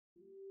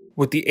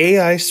With the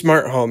AI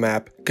Smart Home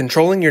app,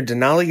 controlling your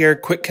Denali Aire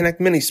Quick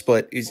Connect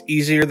Mini-Split is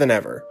easier than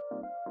ever.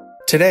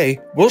 Today,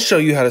 we'll show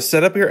you how to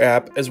set up your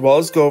app as well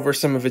as go over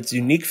some of its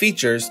unique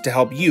features to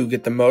help you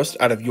get the most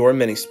out of your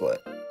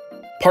Mini-Split.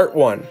 Part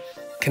 1.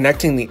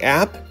 Connecting the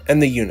app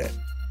and the unit.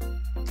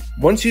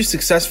 Once you've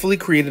successfully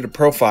created a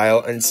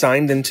profile and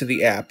signed into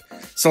the app,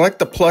 select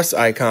the plus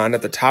icon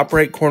at the top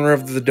right corner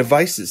of the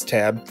Devices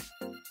tab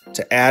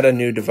to add a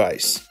new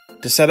device.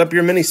 To set up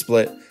your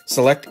Mini-Split,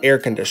 select Air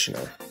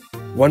Conditioner.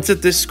 Once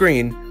at this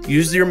screen,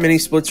 use your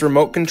Mini-Split's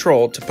remote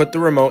control to put the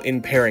remote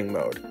in pairing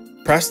mode.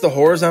 Press the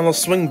horizontal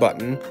swing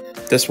button,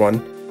 this one,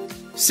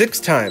 6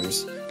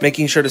 times,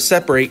 making sure to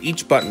separate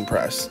each button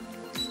press.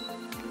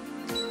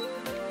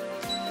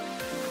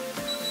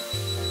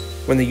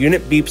 When the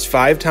unit beeps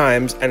 5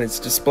 times and its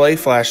display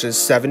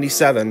flashes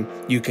 77,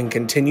 you can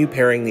continue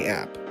pairing the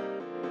app.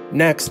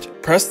 Next,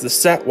 press the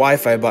Set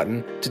Wi-Fi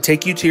button to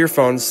take you to your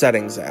phone's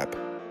Settings app.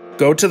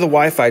 Go to the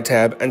Wi-Fi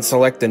tab and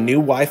select the new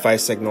Wi-Fi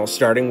signal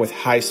starting with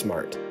High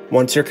Smart.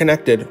 Once you're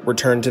connected,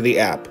 return to the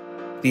app.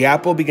 The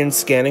app will begin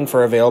scanning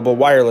for available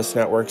wireless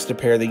networks to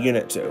pair the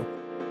unit to.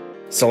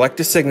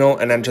 Select a signal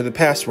and enter the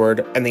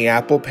password, and the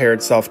app will pair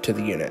itself to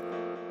the unit.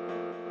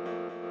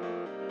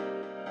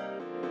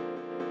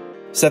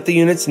 Set the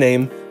unit's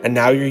name, and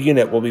now your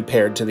unit will be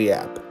paired to the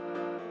app.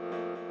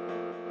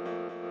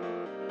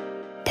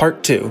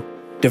 Part 2.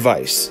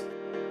 Device.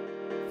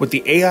 With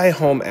the AI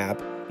Home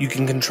app, you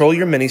can control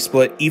your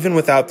Mini-Split even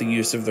without the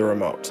use of the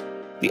remote.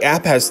 The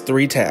app has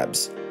 3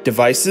 tabs: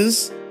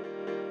 Devices,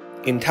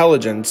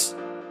 Intelligence,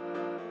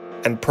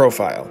 and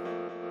Profile.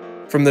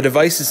 From the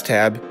Devices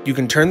tab, you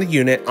can turn the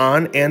unit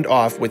on and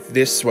off with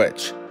this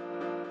switch.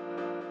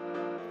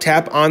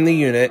 Tap on the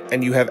unit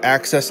and you have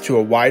access to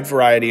a wide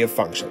variety of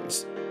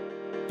functions.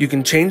 You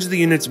can change the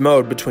unit's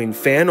mode between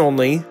fan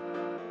only,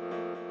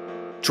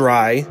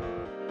 dry,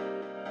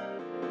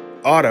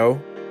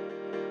 auto,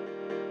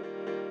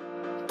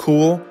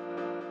 cool,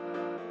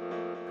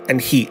 and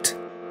heat.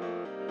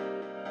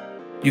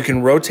 You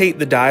can rotate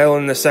the dial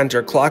in the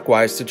center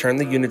clockwise to turn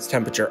the unit's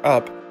temperature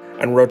up,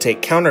 and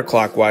rotate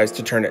counterclockwise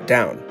to turn it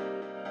down.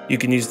 You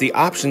can use the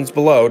options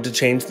below to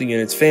change the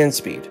unit's fan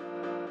speed.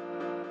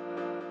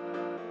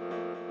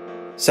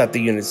 Set the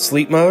unit's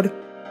sleep mode.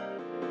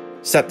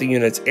 Set the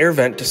unit's air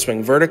vent to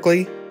swing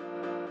vertically.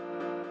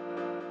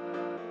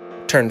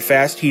 Turn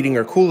fast heating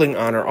or cooling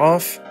on or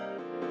off.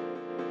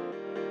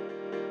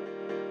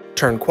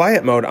 Turn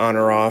quiet mode on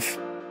or off.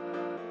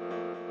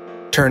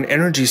 Turn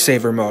energy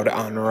saver mode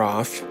on or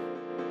off.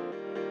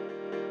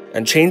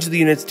 And change the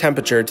unit's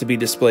temperature to be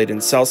displayed in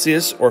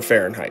Celsius or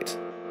Fahrenheit.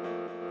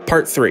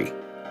 Part 3.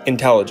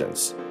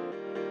 Intelligence.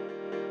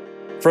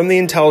 From the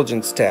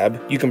Intelligence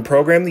tab, you can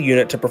program the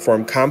unit to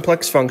perform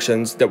complex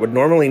functions that would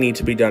normally need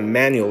to be done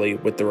manually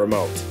with the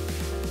remote.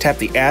 Tap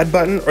the Add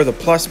button or the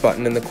plus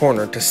button in the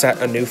corner to set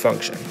a new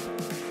function.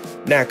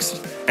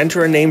 Next,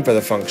 enter a name for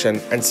the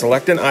function and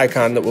select an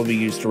icon that will be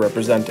used to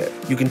represent it.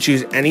 You can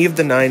choose any of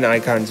the 9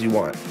 icons you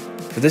want.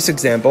 For this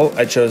example,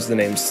 I chose the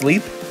name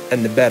Sleep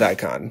and the bed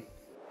icon.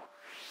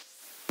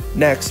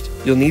 Next,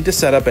 you'll need to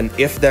set up an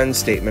if-then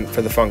statement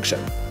for the function.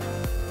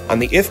 On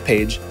the if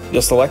page,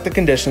 you'll select the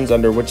conditions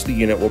under which the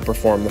unit will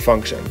perform the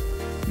function.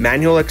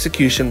 Manual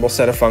execution will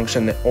set a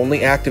function that only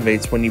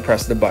activates when you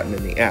press the button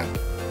in the app.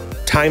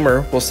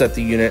 Timer will set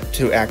the unit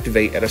to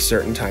activate at a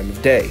certain time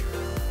of day.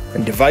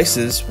 And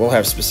devices will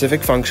have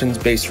specific functions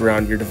based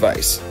around your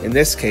device, in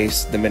this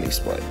case, the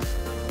Mini-Split.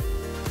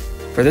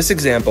 For this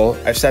example,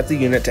 I've set the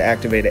unit to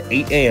activate at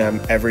 8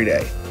 AM every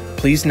day.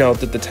 Please note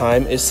that the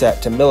time is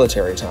set to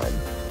military time.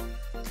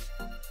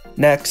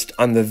 Next,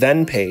 on the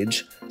Then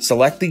page,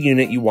 select the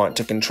unit you want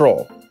to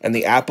control, and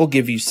the app will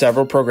give you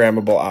several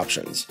programmable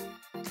options.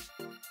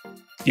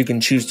 You can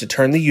choose to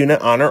turn the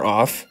unit on or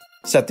off,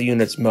 set the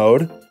unit's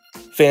mode,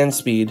 fan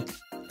speed,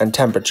 and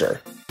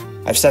temperature.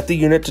 I've set the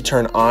unit to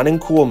turn on in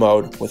cool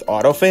mode with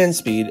auto fan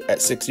speed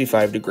at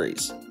 65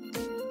 degrees.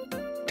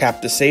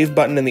 Tap the Save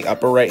button in the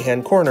upper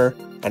right-hand corner,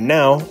 and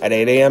now, at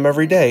 8 AM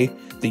every day,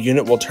 the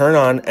unit will turn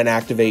on and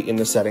activate in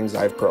the settings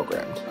I've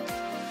programmed.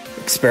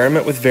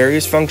 Experiment with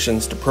various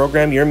functions to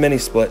program your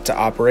Mini-Split to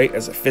operate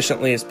as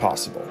efficiently as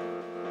possible.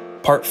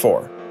 Part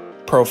 4.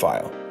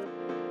 Profile.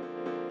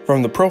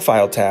 From the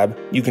Profile tab,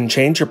 you can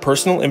change your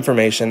personal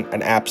information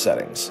and app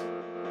settings.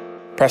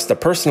 Press the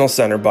Personal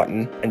Center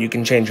button and you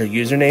can change your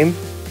username,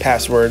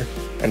 password,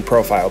 and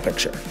profile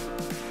picture.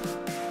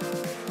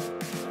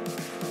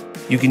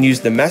 You can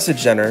use the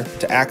Message Center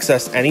to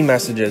access any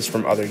messages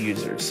from other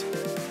users.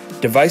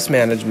 Device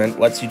Management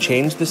lets you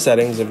change the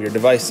settings of your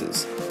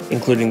devices,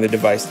 including the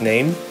device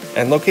name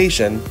and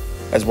location,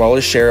 as well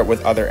as share it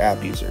with other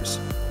app users.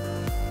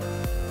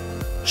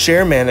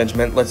 Share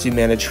Management lets you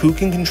manage who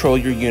can control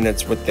your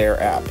units with their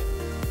app.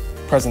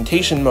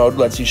 Presentation Mode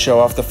lets you show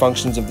off the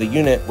functions of the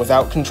unit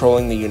without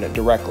controlling the unit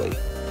directly.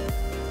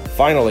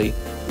 Finally,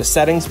 the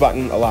Settings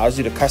button allows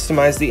you to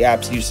customize the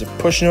app's use of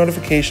push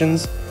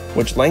notifications,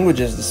 which language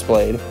is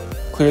displayed,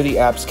 clear the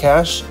app's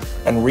cache,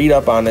 and read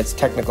up on its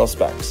technical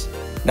specs.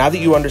 Now that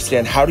you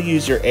understand how to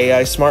use your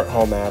AI Smart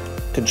Home app,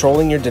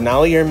 controlling your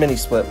Denali Aire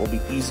Mini-Split will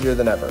be easier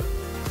than ever.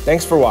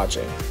 Thanks for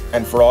watching,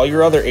 and for all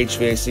your other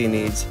HVAC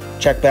needs,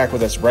 check back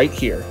with us right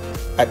here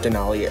at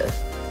Denali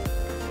Aire.